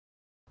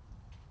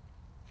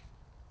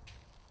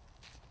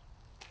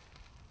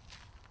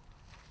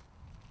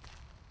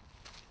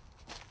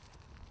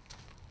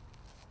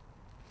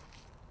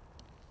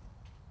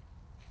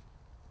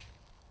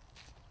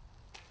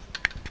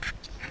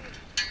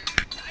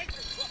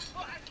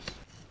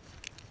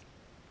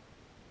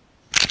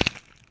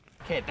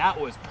Okay,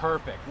 that was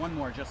perfect. One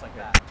more just like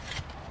that.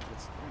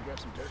 Let's grab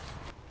some dirt.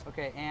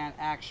 Okay, and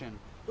action.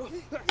 Go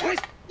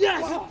ahead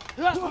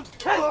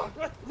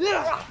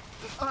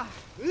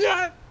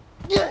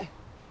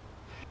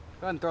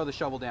and throw the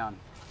shovel down.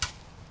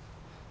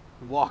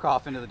 And walk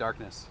off into the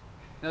darkness.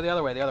 No, the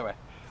other way, the other way.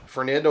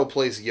 Fernando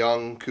plays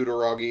young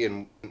Kutaragi,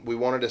 and we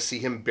wanted to see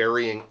him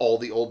burying all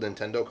the old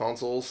Nintendo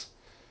consoles.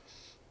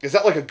 Is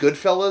that like a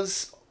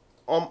Goodfellas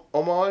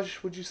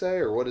homage, would you say,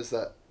 or what is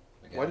that?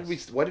 Why did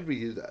we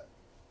do that?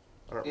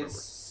 I don't remember.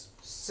 It's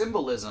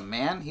symbolism,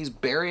 man. He's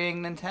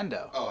burying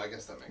Nintendo. Oh, I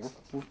guess that makes sense.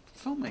 We're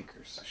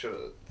filmmakers. I should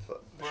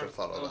have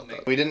thought about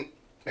that. We didn't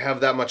have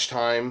that much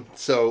time,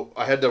 so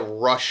I had to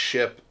rush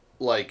ship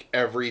like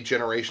every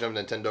generation of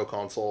Nintendo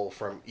console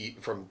from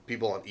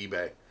people on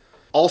eBay.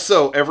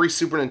 Also, every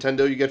Super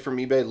Nintendo you get from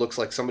eBay looks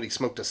like somebody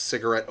smoked a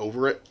cigarette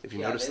over it. If you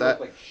notice that.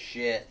 Look like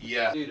shit.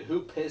 Yeah. Dude, who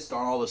pissed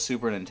on all the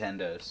Super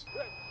Nintendos?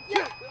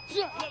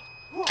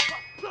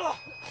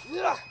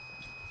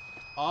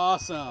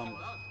 Awesome.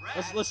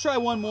 Let's try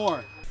one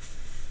more.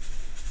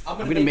 I'm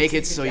gonna make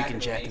it so you can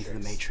jack into the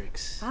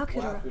Matrix. Wow,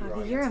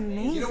 Kutaragi, you're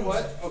amazing. You know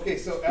what? Okay,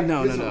 so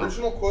his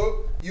original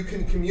quote, you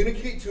can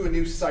communicate to a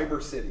new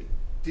cyber city.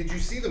 Did you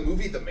see the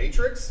movie The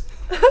Matrix?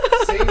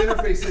 Same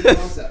interface, same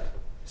concept.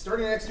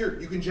 Starting next year,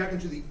 you can jack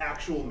into the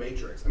actual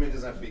Matrix. I mean, it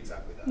doesn't have to be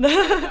exactly that.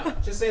 No,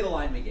 just say the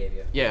line we gave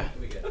you. Yeah.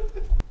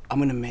 I'm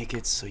gonna make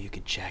it so you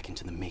could jack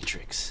into the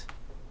Matrix.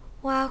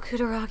 Wow,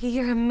 Kutaragi,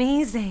 you're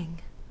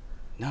amazing.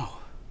 No.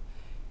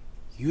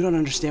 You don't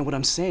understand what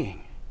I'm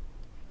saying.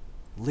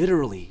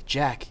 Literally,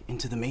 jack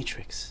into the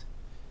Matrix.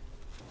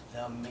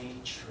 The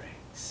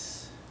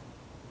Matrix.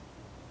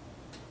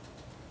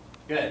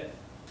 Good.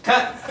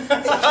 Cut!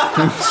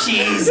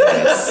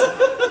 Jesus!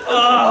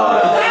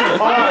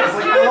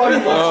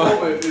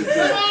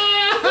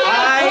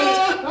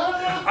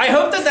 I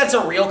hope that's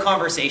a real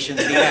conversation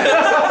to be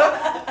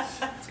had.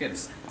 It's getting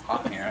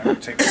hot in here. I'm gonna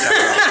take the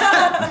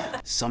jacket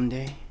off.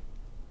 Someday,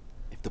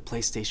 if the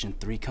PlayStation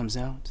 3 comes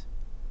out,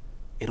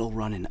 it'll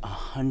run in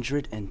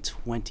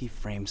 120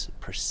 frames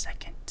per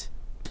second.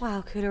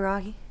 Wow,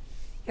 Kutaragi,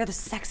 you're the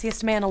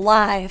sexiest man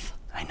alive.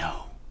 I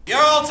know.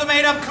 Your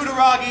ultimatum,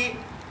 Kutaragi!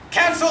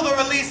 Cancel the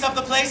release of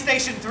the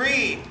PlayStation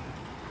 3!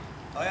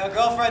 Or your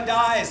girlfriend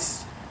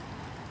dies.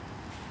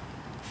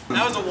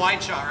 That was a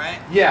wide shot, right?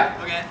 Yeah.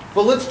 Okay.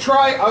 But let's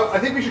try, I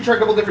think we should try a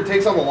couple different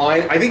takes on the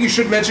line. I think you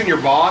should mention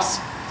your boss,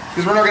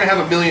 because we're not going to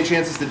have a million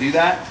chances to do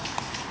that.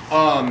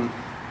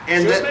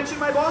 Should I mention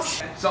my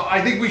boss? So I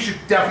think we should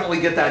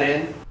definitely get that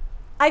in.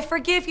 I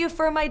forgive you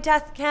for my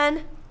death,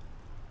 Ken.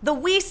 The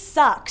Wii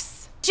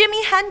sucks.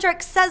 Jimi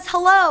Hendrix says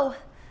hello.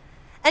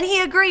 And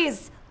he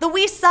agrees. The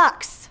Wii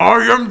sucks.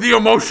 I am the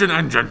emotion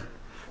engine.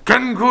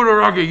 Ken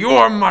Kutaragi, you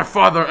are my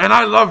father, and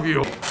I love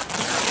you.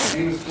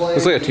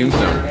 It's like a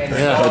tombstone.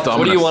 Yeah.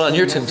 What do you want on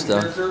your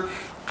tombstone?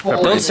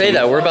 Don't say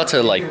that. We're about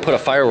to like put a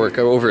firework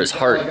over his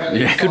heart.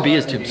 It could be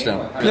his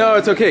tombstone. No,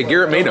 it's okay.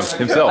 Garrett made him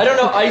himself. I don't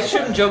know. I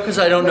shouldn't joke because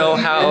I don't know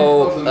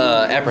how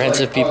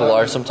apprehensive people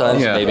are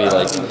sometimes. Yeah. Maybe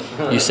like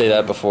you say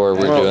that before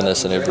we're doing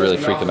this and it really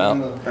freak them out.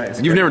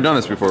 You've never done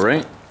this before,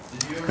 right?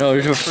 No,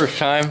 it was the first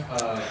time.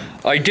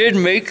 I did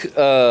make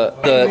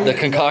the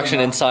concoction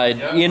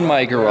inside in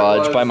my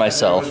garage by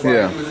myself.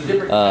 Yeah.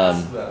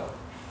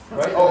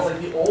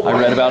 I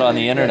read about it on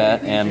the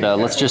internet, and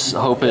let's just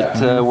hope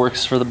it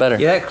works for the better.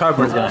 Yeah, that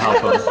cardboard's gonna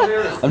help him.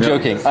 I'm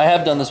joking. I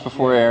have done this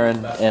before,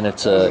 Aaron, and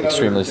it's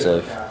extremely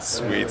safe.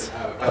 Sweet.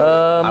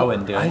 I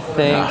wouldn't do it. I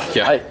think.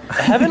 Yeah.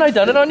 Haven't I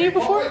done it on you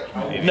before?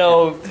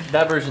 No,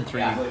 that version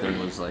 3 thing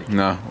was like.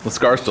 No, the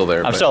scar's still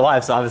there. I'm still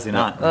alive, so obviously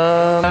not.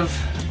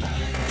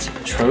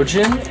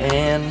 Trojan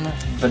and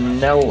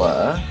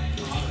vanilla.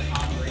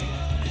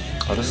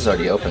 Oh, this is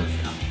already open.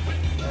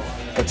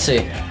 Let's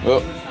see.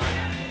 Oh.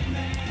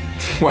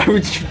 Why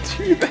would you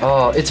do that?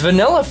 Oh, it's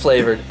vanilla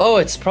flavored. Oh,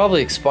 it's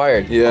probably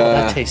expired. Yeah. Oh,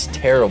 that tastes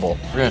terrible.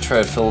 We're gonna try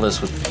to fill this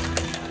with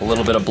a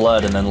little bit of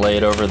blood and then lay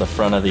it over the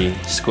front of the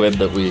squib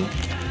that we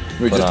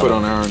just put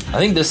on Aaron. I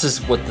think this is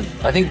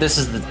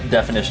the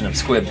definition of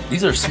squib.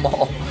 These are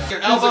small.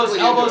 Your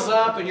elbows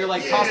up, and you're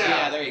like tossing.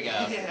 Yeah, there you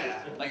go. Yeah.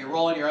 Like you're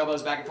rolling your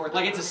elbows back and forth,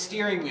 like it's a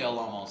steering wheel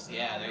almost.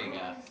 Yeah, there you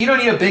go. You don't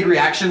need a big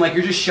reaction. Like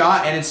you're just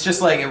shot, and it's just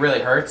like it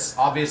really hurts,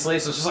 obviously.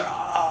 So it's just like,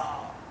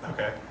 oh.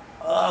 Okay.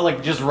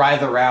 Like just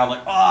writhe around,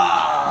 like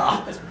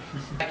ah. Oh.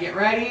 Get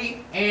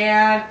ready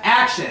and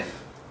action.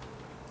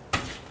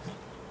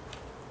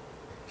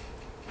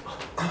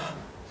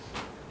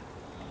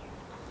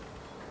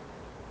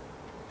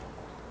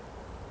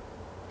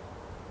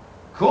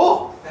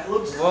 Cool. That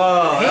looks.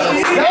 Whoa.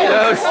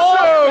 That was so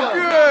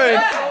good.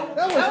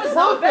 That was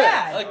not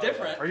bad. I look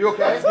different. Are you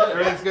okay?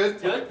 Everything's good?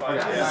 Good? Okay.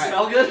 Does it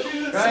smell good?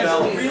 Bring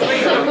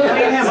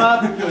him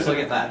up. Look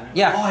at that.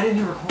 Yeah. Oh, I didn't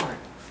even record.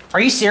 Are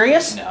you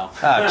serious? No.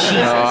 Oh, Jesus.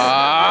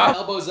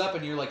 Elbows up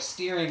and you're like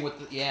steering with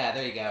the, yeah,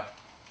 there you go.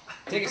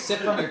 Take a sip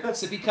from your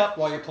sippy cup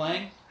while you're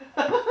playing.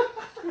 I'm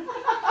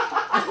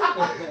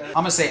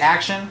gonna say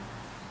action.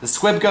 The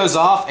squib goes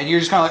off and you're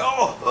just kind of like,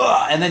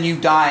 oh, and then you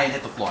die and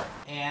hit the floor.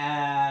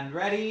 And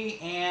ready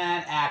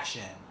and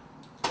action.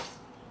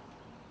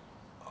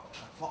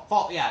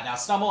 Fall. Yeah, now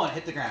stumble and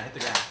hit the ground. Hit the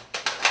ground.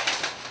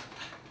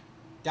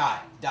 Die.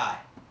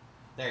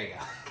 There you go.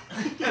 He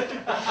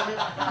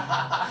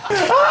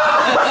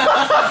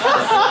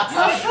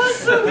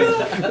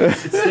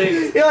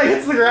like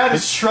hits the ground,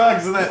 just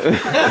shrugs, and then.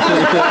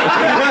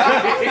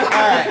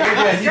 Alright, you're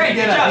good. You can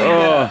get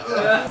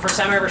up. First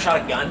time I ever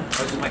shot a gun,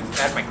 I was with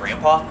my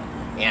grandpa,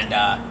 and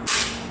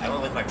I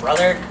went with my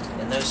brother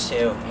and those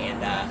two, and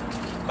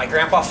my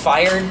grandpa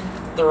fired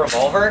the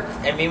revolver,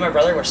 and me and my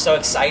brother were so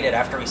excited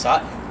after we saw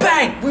it.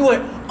 Bang! We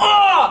went,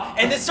 oh!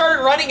 And then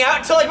started running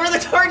out to like where the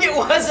target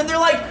was, and they're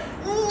like,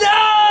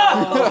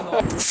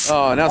 no!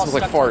 Oh, now it smells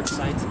like farts.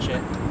 Sights and shit.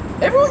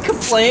 Everyone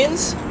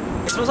complains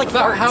It smells like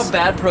about farts. how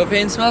bad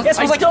propane smells. Yeah, it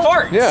smells like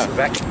farts. Yeah.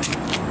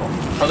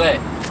 Okay.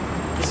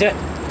 Is it?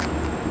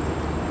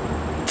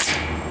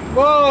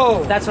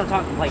 Whoa! That's what I'm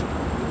talking. Like,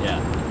 Yeah.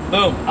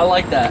 Boom. I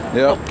like that.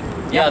 Yep.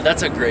 Yeah,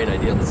 that's a great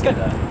idea. Let's do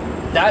that.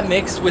 That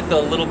mixed with a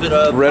little bit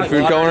of Red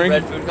food coloring?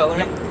 Red food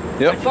coloring.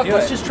 Yep. Fuck,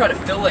 let's just try to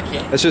fill a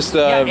can. That's just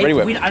I Ready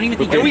Whip. don't even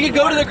think. And we could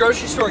go to the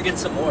grocery store and get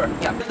some more.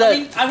 Yeah, I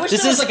mean, I wish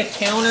this there was is like a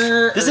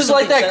counter. This or is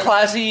like something that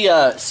classy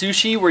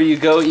sushi where you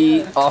go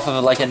eat off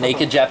of like a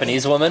naked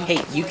Japanese woman.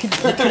 Hey, you could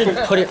put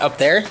it up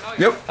there.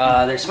 Yep.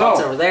 There's spots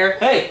over there.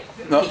 Hey,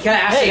 You kind of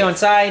have to go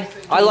inside.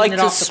 I like clean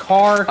to it off the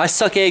car. I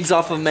suck eggs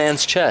off a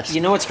man's chest. You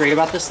know what's great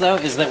about this though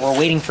is that we're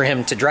waiting for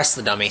him to dress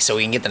the dummy so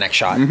we can get the next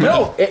shot.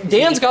 No,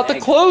 Dan's got the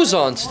clothes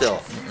on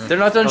still. They're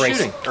not done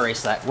shooting.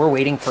 Erase that. We're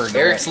waiting for Eric's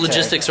Garrett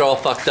logistics are all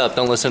fucked up.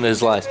 Don't listen to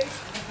his lies.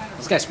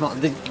 This guy smells.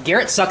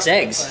 Garrett sucks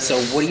eggs. So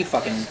what do you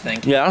fucking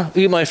think? Yeah,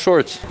 eat my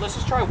shorts. Let's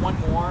just try one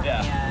more.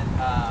 Yeah. And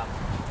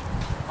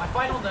my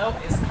final note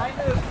is kind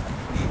of.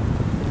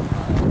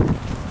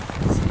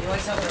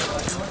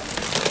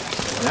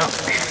 No.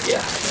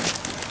 Yeah.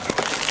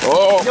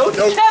 Oh. No,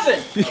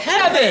 Kevin!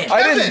 Kevin!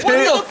 I didn't What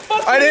hit the it.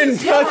 fuck I is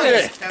didn't touch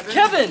it.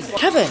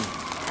 Kevin!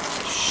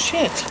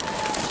 Shit.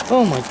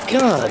 Oh my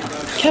god.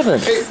 Kevin.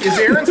 Hey, is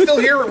Aaron still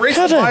here? Erase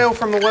the bio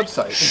from the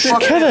website.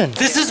 Kevin.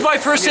 This is my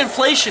first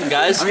inflation,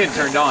 guys. I'm getting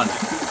turned on.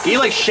 Can you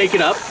like shake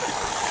it up?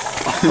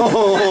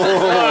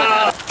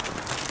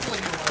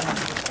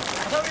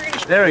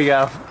 There we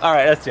go. All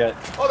right, that's it.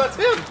 Oh, that's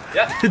him.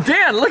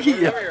 Dan, look at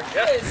you.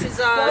 This is,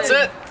 That's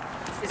it.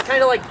 It's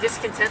kind of like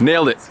discontent.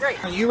 Nailed it. It's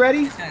great. Are you ready?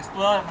 It's gonna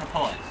explode. I'm gonna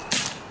pull it.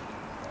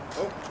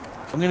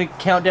 I'm gonna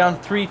count down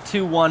 3,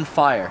 2, 1,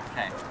 fire.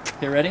 Okay.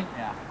 Okay, ready?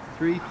 Yeah.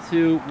 3,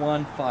 2,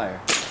 1,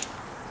 fire.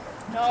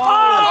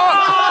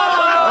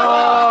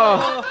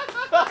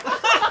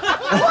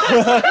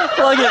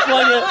 Plug it.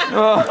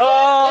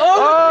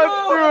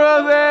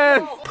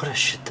 Put a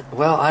shit.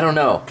 Well, I don't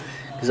know,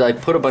 because I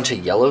put a bunch of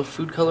yellow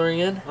food coloring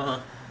in,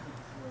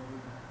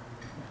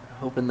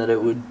 hoping that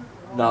it would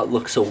not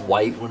look so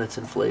white when it's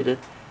inflated.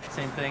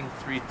 Same thing.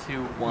 3,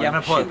 2, 1. Yeah, I'm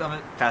gonna pull it. shoot. I'm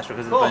gonna faster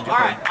because Cool. the All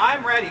right,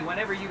 I'm ready.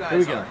 Whenever you guys Here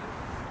we are.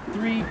 go.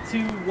 3,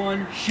 2,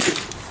 1, shoot.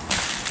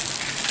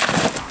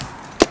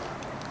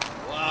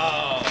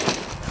 Whoa.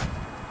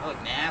 That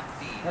look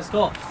nasty. That's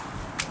cool. All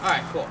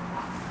right, cool.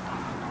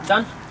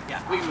 Done?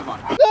 Yeah, we can move on.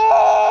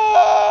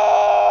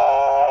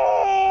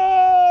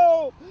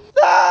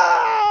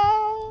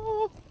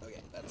 Okay,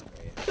 that's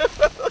great.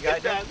 You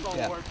got that?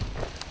 Yeah. Work.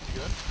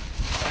 You good?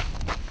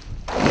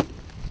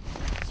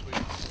 Sweet.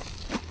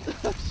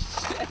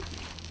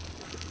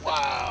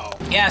 Wow.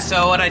 Yeah,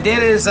 so what I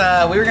did is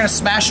we were gonna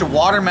smash a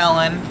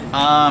watermelon.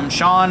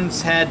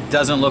 Sean's head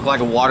doesn't look like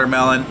a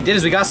watermelon. What we did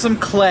is we got some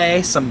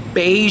clay, some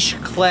beige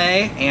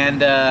clay,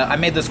 and I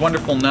made this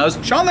wonderful nose.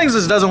 Sean thinks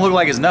this doesn't look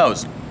like his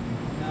nose.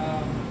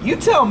 You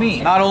tell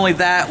me. Not only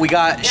that, we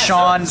got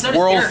Sean's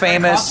world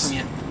famous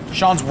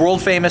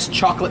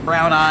chocolate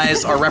brown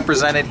eyes are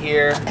represented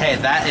here. Hey,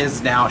 that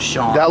is now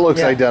Sean. That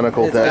looks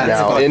identical to that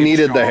now. It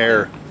needed the Sean.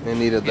 hair. It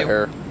needed the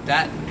hair.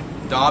 That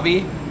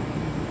Dobby,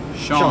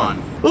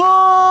 Sean.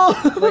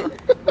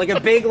 Like a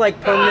big, like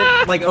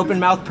permanent, like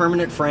open mouth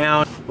permanent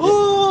frown.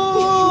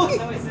 All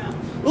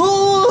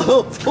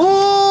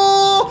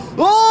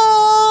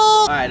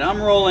right,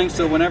 I'm rolling,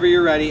 so whenever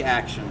you're ready,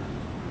 action.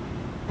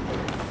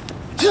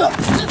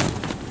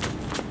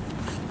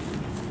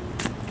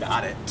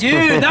 Got it.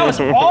 Dude, that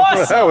was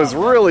awesome. That was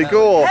really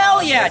cool.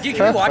 Hell yeah, dude!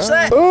 Can we watch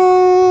that?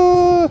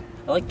 Oh.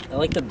 I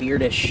like the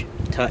beardish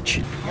touch.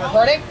 You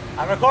recording?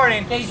 I'm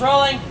recording. Okay, he's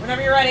rolling.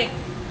 Whenever you're ready.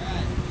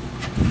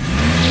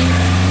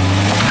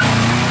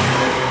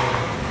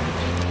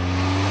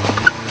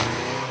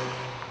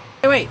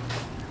 Hey, wait.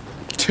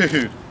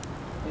 Dude.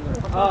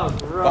 Oh,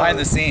 bro. Behind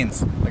the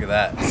scenes, look at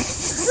that.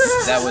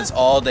 That was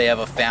all they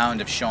ever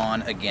found of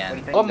Sean again.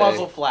 What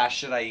muzzle flash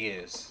should I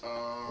use?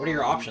 What are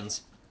your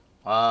options?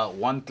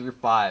 1 through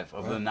 5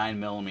 of the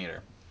 9mm.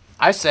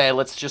 I say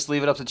let's just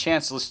leave it up to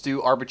chance. Let's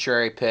do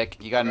arbitrary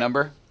pick. You got a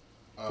number?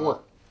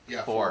 4.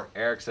 Yeah, 4.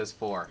 Eric says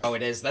 4. Oh,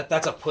 it is.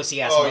 That's a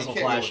pussy ass Oh, you muzzle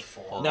can't go flash. with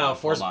 4. No,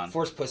 Hold on.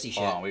 force pussy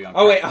shit. Hold on, we gonna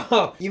oh wait,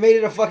 oh, you made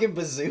it a fucking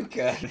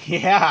bazooka.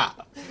 Yeah.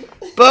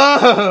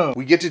 Boom.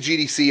 We get to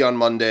GDC on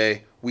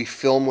Monday. We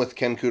film with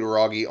Ken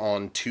Kutaragi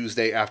on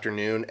Tuesday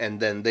afternoon, and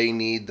then they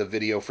need the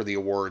video for the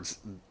awards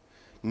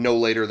no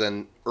later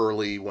than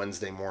early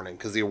Wednesday morning,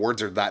 because the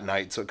awards are that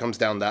night, so it comes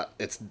down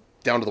it's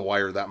down to the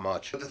wire that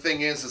much. But the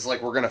thing is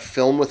like we're gonna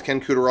film with Ken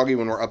Kutaragi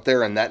when we're up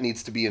there, and that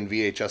needs to be in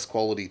VHS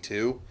quality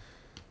too.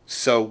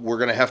 So we're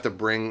gonna have to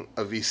bring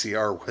a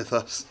VCR with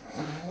us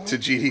to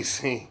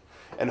GDC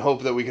and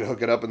hope that we can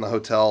hook it up in the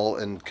hotel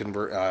and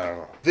convert. I don't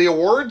know. The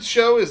awards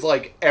show is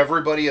like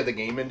everybody of the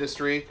game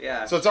industry.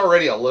 Yeah. So it's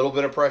already a little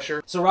bit of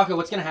pressure. So Rocco,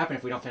 what's gonna happen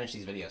if we don't finish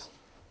these videos?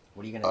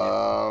 What are you gonna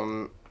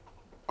do?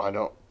 I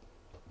don't.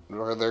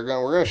 We're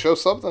gonna show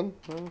something.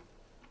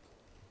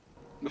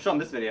 We'll show them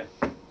this video.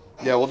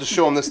 Yeah, we'll just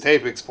show them this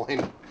tape.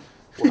 Explain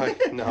why.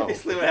 No.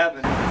 Basically what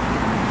happened.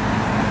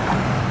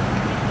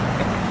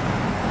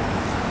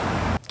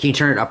 Can you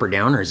turn it up or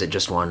down, or is it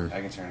just one? I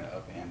can turn it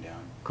up and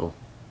down. Cool.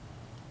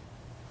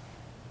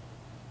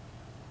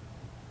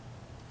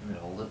 You want me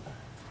to hold it?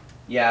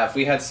 Yeah, if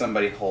we had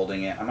somebody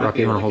holding it, I might Rocky,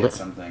 be you able wanna to hold get it?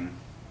 something.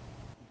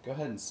 Go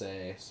ahead and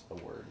say a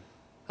word.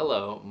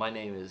 Hello, my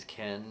name is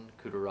Ken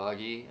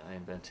Kutaragi. I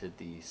invented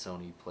the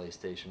Sony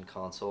PlayStation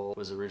console.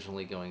 Was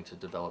originally going to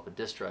develop a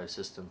disk drive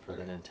system for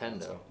the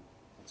Nintendo.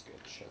 That's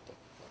good. Shut the fuck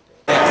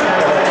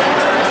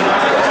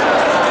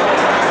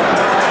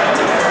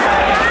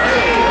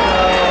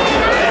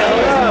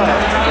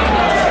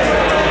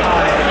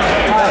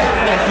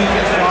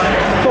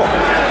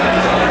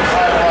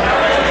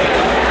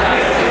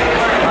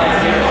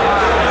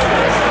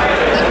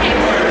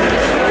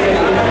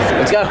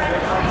Let's go.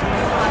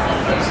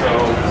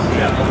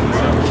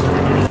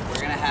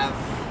 We're gonna have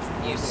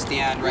you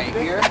stand right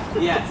here.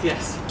 Yes,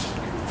 yes.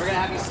 We're gonna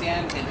have you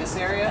stand in this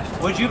area.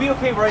 Would you be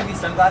okay wearing these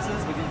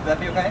sunglasses? Would that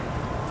be okay?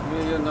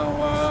 You know,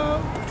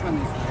 which one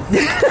is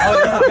this? Oh,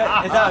 this is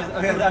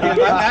good. Is that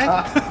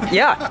okay?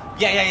 Yeah.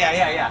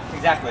 Yeah.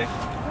 Exactly.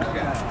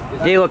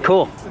 Okay. You look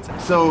cool.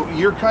 So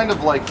you're kind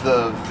of like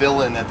the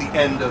villain at the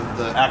end of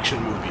the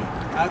action movie.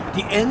 At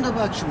the end of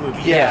action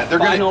movie. Yeah, they're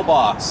Final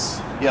boss.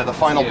 Yeah, the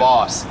final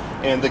boss,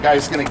 and the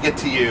guy's gonna get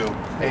to you,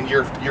 and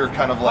you're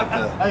kind of like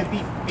the. I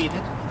beat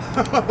it.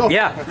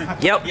 Yeah.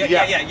 Yep.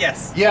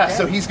 Yes. Yeah,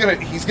 so he's gonna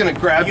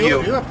grab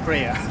you. You're a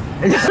prayer.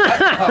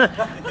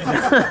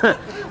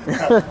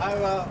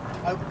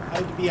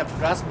 I'll be a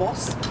brass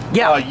boss.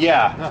 Yeah.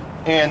 Yeah,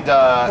 and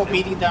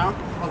Beating down.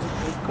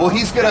 well,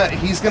 he's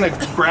gonna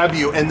grab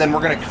you, and then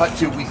we're gonna cut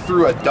to we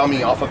threw a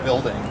dummy off a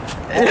building.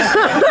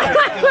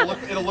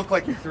 it'll look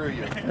like we threw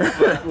you.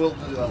 But we'll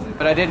do that later.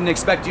 But I didn't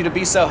expect you to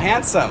be so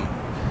handsome.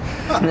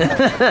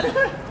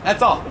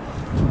 That's all.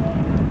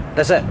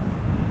 That's it.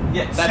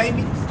 Yeah,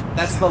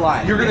 that's the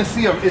line. You're gonna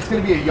see it's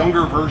gonna be a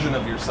younger version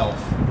of yourself.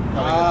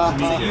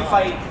 So you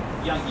fight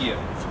young you.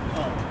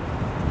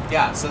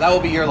 Yeah, so that will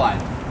be your line.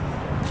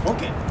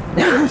 Okay.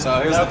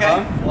 So here's the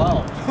phone.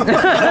 Wow.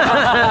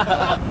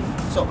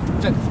 So,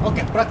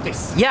 okay,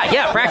 practice.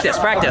 Yeah. Practice.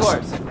 Of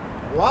course.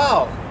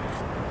 Wow.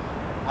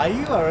 Are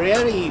you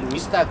really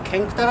Mr.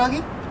 Ken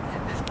Kutaragi?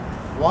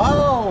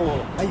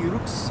 Wow. You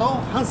look so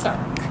handsome.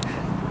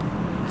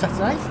 That's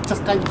right.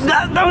 Just kind of.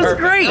 That was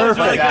great.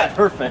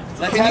 Perfect.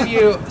 Let's have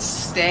you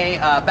stay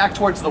back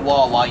towards the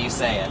wall while you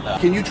say it, though.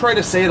 Can you try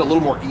to say it a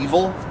little more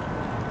evil?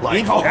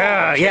 Like,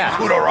 Yeah.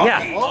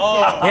 Kutaragi.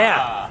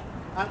 Yeah.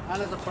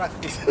 Another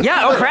practice.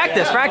 Yeah. Oh,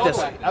 practice.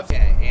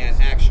 Okay,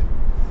 and action.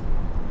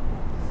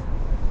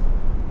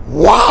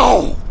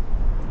 Wow!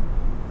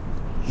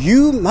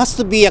 You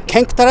must be a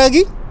Ken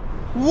Kutaragi?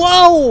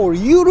 Wow!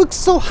 You look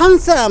so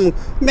handsome!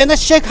 May I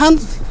shake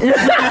hands?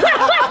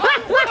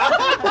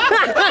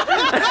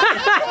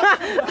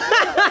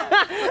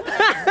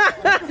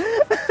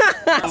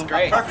 That's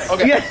great.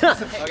 Okay.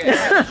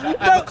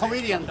 I'm a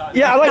comedian.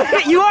 Yeah.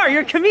 Like you are.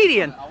 You're a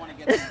comedian.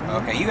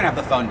 Okay, you can have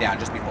the phone down.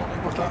 Just be holding.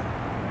 Okay.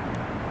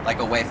 Like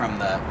away from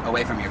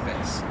your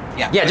face.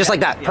 Yeah. Yeah. Just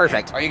like that.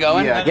 Perfect. Are you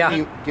going? Yeah.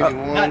 Yeah. Give me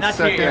one Not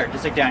second. here,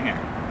 just like down here.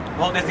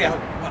 Well, that's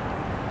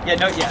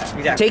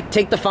exactly.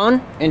 Take the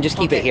phone and just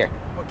keep it here.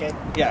 Okay.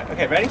 Yeah.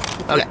 Okay. Ready?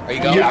 Okay. Are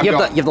you going? You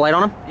have the light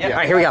on him? Yeah. All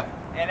right. Here we go.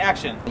 And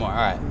action. More. All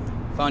right.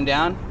 Phone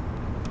down.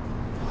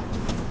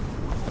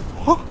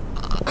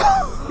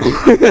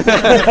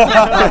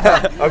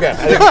 Okay.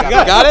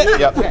 Got it?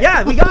 Yep.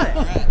 Yeah. We got it.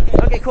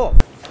 Okay. Cool.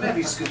 I'm gonna have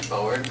you scoot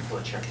forward,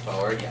 foot check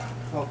forward. Yeah.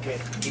 Okay.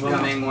 Keep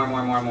coming. More.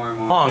 Long.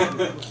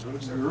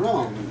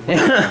 Wrong.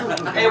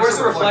 Hey, where's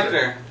the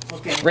reflector?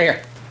 Okay. Right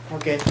here.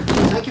 Okay.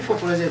 Thank you for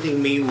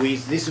presenting me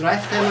with this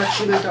Lifetime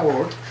Achievement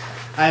Award.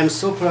 I am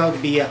so proud to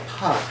be a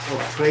part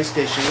of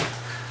PlayStation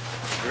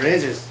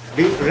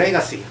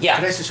Legacy. Yeah.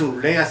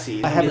 PlayStation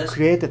Legacy. I have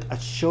created a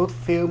short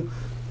film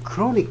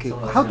chronicling.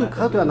 How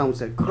to announce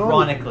it?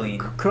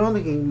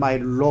 Chronicling my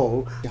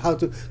role. How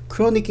to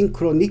chronicling.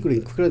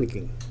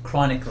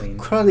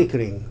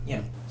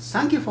 Yeah.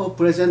 Thank you for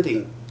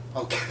presenting.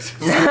 Okay.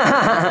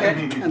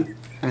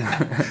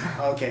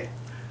 Okay.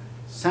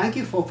 Thank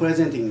you for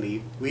presenting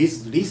me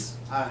with this.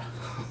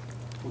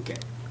 Okay.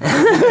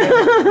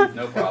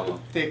 No problem.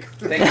 Take.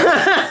 Thank you.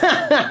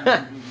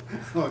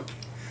 Okay.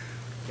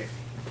 Okay.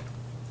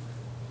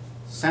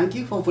 Thank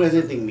you for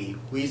presenting me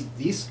with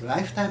this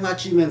Lifetime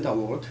Achievement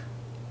Award.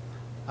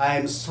 I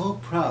am so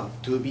proud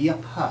to be a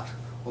part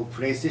of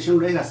PlayStation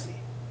Legacy.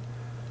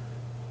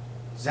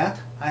 that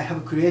I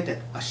have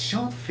created a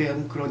short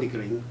film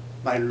chronicling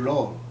my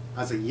role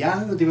as a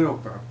young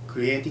developer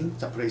creating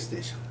the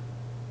PlayStation.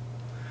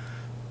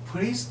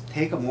 Please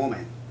take a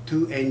moment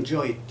to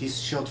enjoy this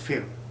short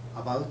film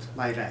about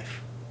my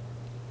life.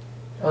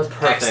 That was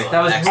perfect. Excellent.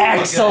 That was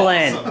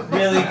Excellent.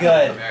 really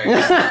good. Very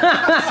good.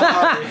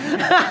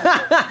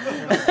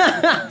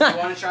 You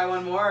want to try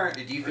one more, or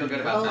do you feel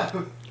good about that?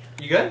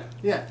 You good?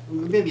 Yeah,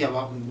 maybe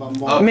one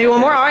more. Okay. Maybe one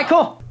more? All right,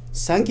 cool.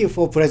 Thank you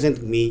for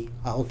presenting me.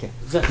 Okay.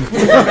 Okay,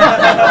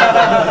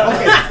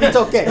 it's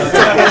okay.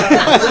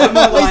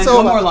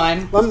 One more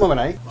line. One more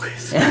line.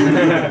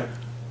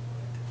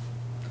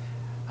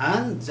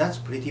 And that's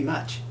pretty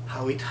much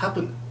how it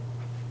happened.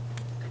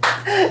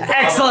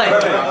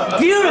 Excellent.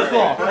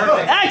 Beautiful.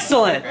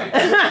 Excellent. Do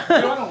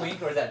you want a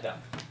wink or is that done?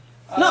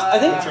 No, I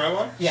think. Try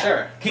one? Yeah.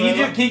 Sure. Can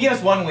you give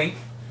us one wink?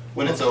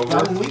 When it's over.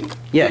 One week?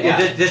 Yeah.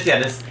 This.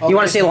 You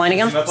want to say the line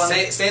again?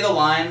 Say the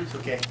line.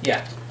 Okay.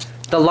 Yeah.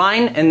 The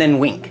line and then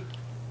wink.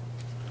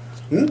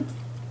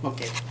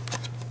 Okay.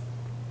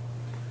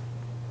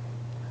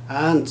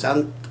 And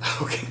then,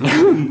 okay.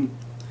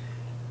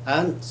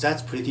 And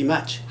that's pretty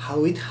much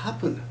how it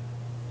happened.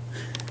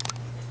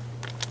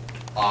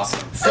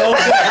 Awesome. So good.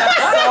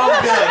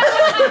 So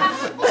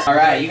good. All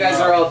right, you guys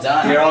are all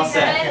done. You're all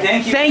set.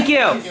 Thank you. Thank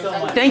you.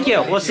 Thank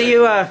you. We'll see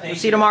you. We'll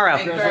see you tomorrow.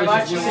 Thank you very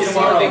much. We'll see you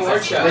tomorrow. Big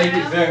word show. Thank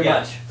you very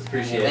much.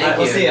 Appreciate it. Thank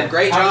We'll you. see you.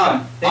 Great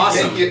job.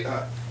 Awesome. Thank you.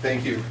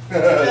 Thank you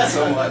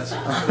so much.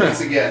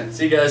 Thanks again.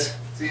 See you guys.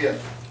 See ya.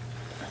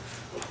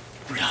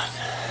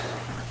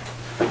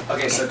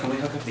 Okay, so can we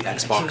hook up the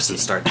Xbox and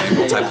start doing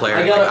multiplayer?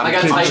 I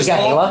got You got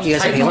Halo? You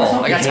guys have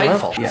Halo? I got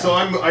Titanfall. Yeah. So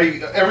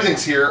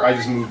everything's here. I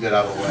just moved it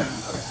out of the way.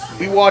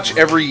 We watch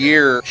every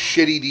year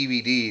shitty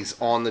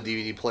DVDs on the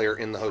DVD player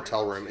in the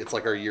hotel room. It's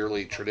like our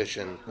yearly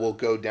tradition. We'll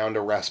go down to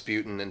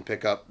Rasputin and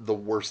pick up the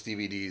worst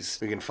DVDs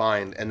we can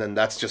find, and then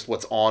that's just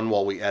what's on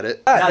while we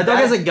edit. The dog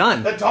has a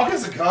gun. That dog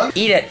has a gun?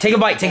 Eat it. Take a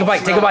bite. Take a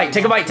bite. Take a bite.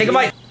 Take a bite. Take a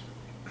bite.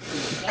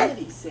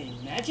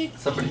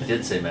 Somebody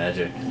did say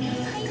magic.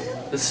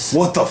 This is,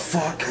 What the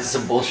fuck? this is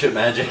some bullshit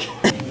magic.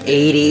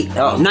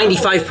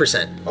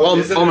 95%.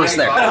 Almost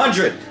there.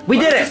 100. We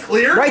did it.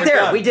 clear? Right We're there.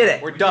 done. We did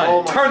it. We're done.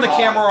 Oh my Turn the God.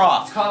 camera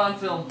off. Caught on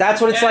film.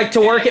 That's what it's like to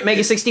work at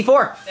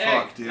Mega64.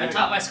 Fuck, dude. I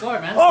topped my score,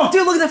 man. Oh,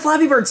 dude, look at that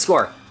Flappy Bird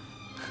score.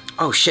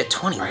 Oh shit,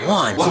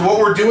 21. So what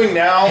we're doing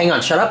now, Hang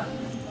on, shut up.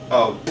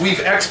 we've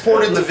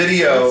exported the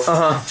video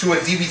to a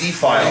DVD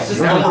file,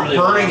 and we're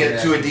burning it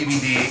to a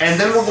DVD, and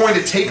then we're going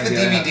to take the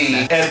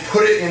DVD and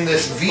put it in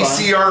this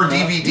VCR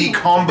DVD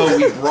combo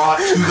we brought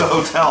to the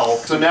hotel.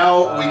 So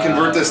now we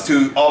convert this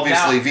to,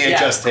 obviously,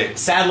 VHS tape.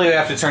 Sadly, we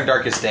have to turn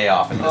Darkest Day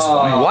off in this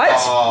point.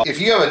 What?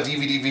 If you have a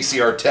DVD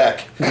VCR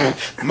tech,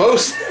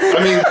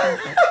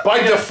 by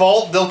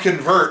default, they'll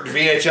convert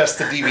VHS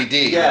to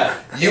DVD. Yeah.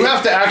 You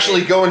have to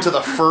actually go into the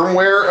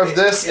firmware of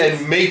this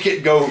and make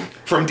it go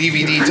from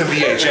DVD to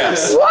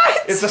VHS.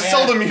 What? It's a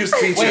seldom used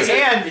feature. Wait,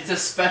 and It's a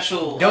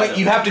special. no,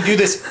 you have to do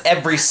this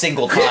every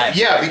single time.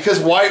 Yeah, because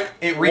why?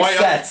 It why-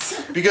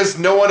 resets. because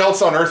no one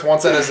else on Earth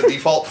wants that as a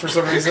default for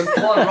some reason.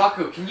 Hold on,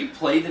 Rocco, can you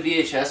play the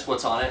VHS,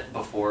 what's on it,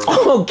 before?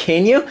 Oh,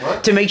 can you?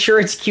 What? To make sure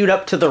it's queued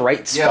up to the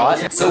right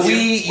spot? So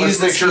we Let's use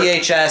make this sure-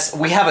 VHS.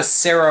 We have a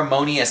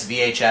ceremonious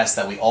VHS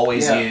that we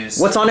always use.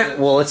 What's on it?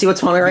 Well, let's see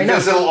what's on it right now.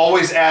 Because it'll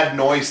always add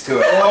noise to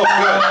it. Oh,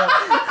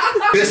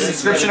 good. This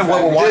description of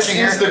what we're This watching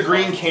here? is the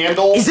green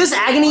candle. Is this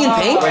Agony in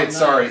Pink? Wait,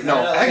 sorry. No,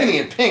 Agony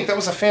in Pink. That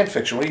was a fan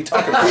fiction. What are you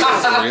talking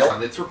about?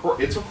 This is real.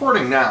 It's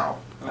recording now.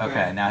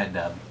 Okay, now hit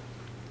dub.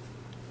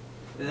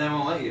 Then I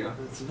won't let you.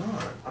 It's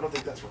not. I don't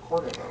think that's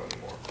recording now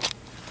anymore.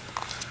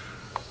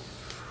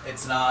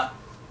 It's not.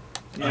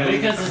 Yeah,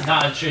 because it's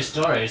not a true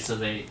story, so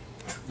they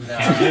No.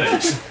 can't do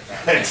it.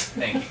 Thanks.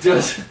 Thank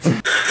you.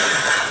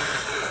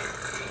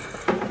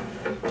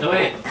 So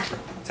wait,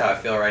 That's how I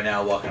feel right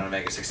now walking on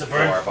Mega64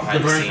 burn- behind the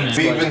the burn scenes.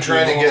 We've been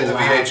trying to get the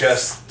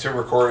VHS to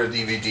record a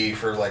DVD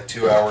for like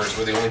 2 hours.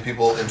 We're the only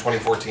people in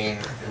 2014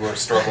 who are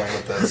struggling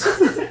with this.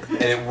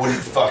 And it wouldn't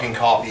fucking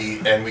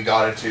copy, and we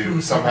got it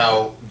to.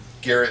 Somehow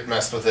Garrett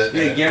messed with it.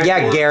 and-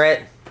 Yeah,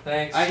 Garrett.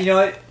 Thanks. You know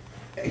what?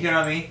 You know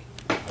what I mean?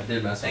 I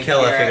did mess with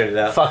Killer figured it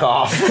out. Fuck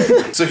off.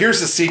 So here's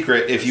the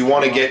secret if you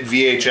want to get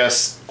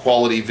VHS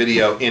quality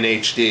video in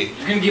HD.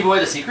 You're gonna give away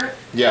the secret?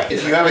 Yeah,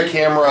 if you have a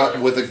camera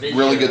with a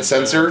really good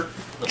sensor,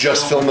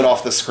 just film it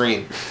off the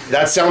screen.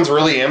 That sounds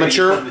really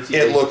amateur.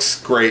 It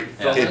looks great.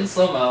 It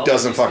slow-mo.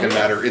 doesn't fucking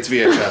matter. It's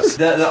VHS.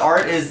 The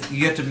art is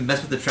you have to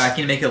mess with the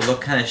tracking to make it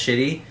look kind of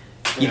shitty.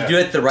 You have to do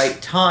it at the right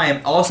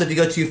time. Also, if you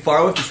go too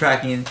far with the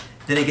tracking,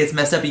 then it gets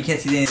messed up and you can't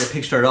see any of the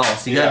picture at all.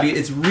 So you gotta be.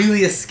 It's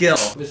really a skill.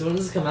 so when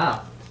does it come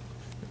out?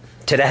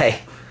 Today.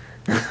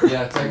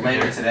 Yeah, it's like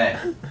Later today.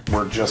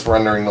 We're just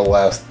rendering the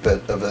last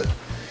bit of it.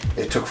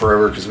 It took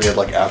forever because we had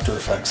like After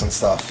Effects and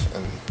stuff,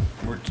 and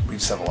we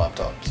just have a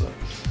laptop. So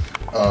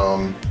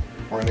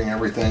rendering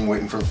everything,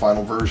 waiting for the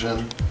final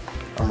version.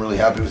 I'm really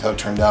happy with how it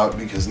turned out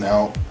because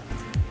now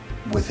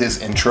with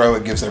his intro,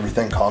 it gives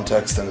everything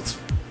context and it's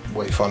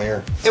way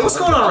funnier. Hey, what's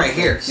going on right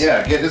here?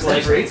 Yeah, get his Yeah,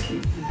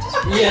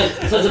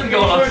 so it's been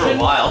going on for a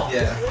while.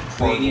 Yeah.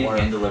 We need to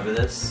hand deliver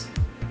this.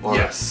 Or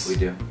Yes. We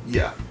do.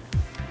 Yeah.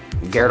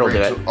 Garrett will do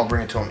it. I'll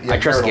bring it to him. I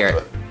trust Garrett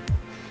will Garrett. do it.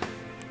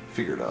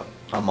 Figure it out.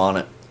 I'm on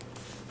it.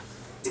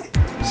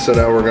 So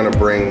now we're gonna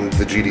bring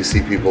the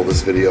GDC people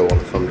this video on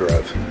the thumb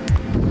drive.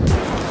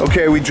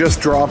 Okay, we just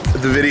dropped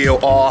the video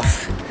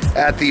off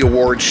at the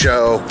award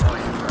show.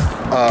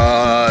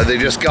 They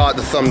just got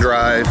the thumb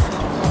drive.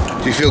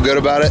 Do you feel good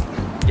about it?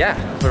 Yeah,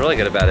 I feel really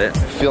good about it.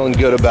 Feeling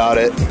good about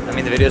it. I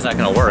mean, the video's not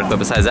gonna work, but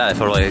besides that, I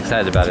feel really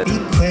excited about it.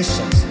 Big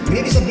questions.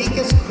 Maybe the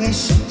biggest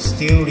question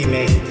still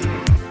remains.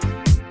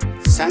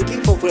 Thank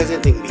you for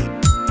presenting me.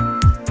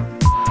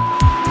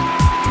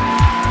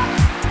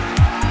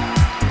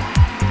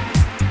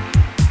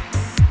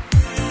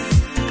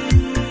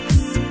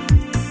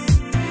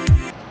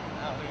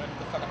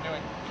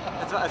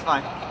 That's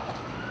fine.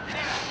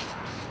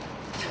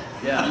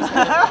 Yeah.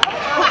 yeah.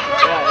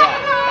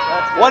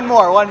 One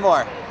more.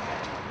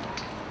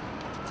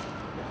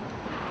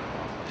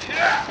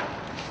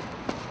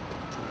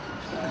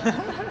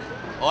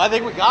 Well, I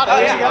think we got it. Oh,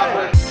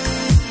 yeah.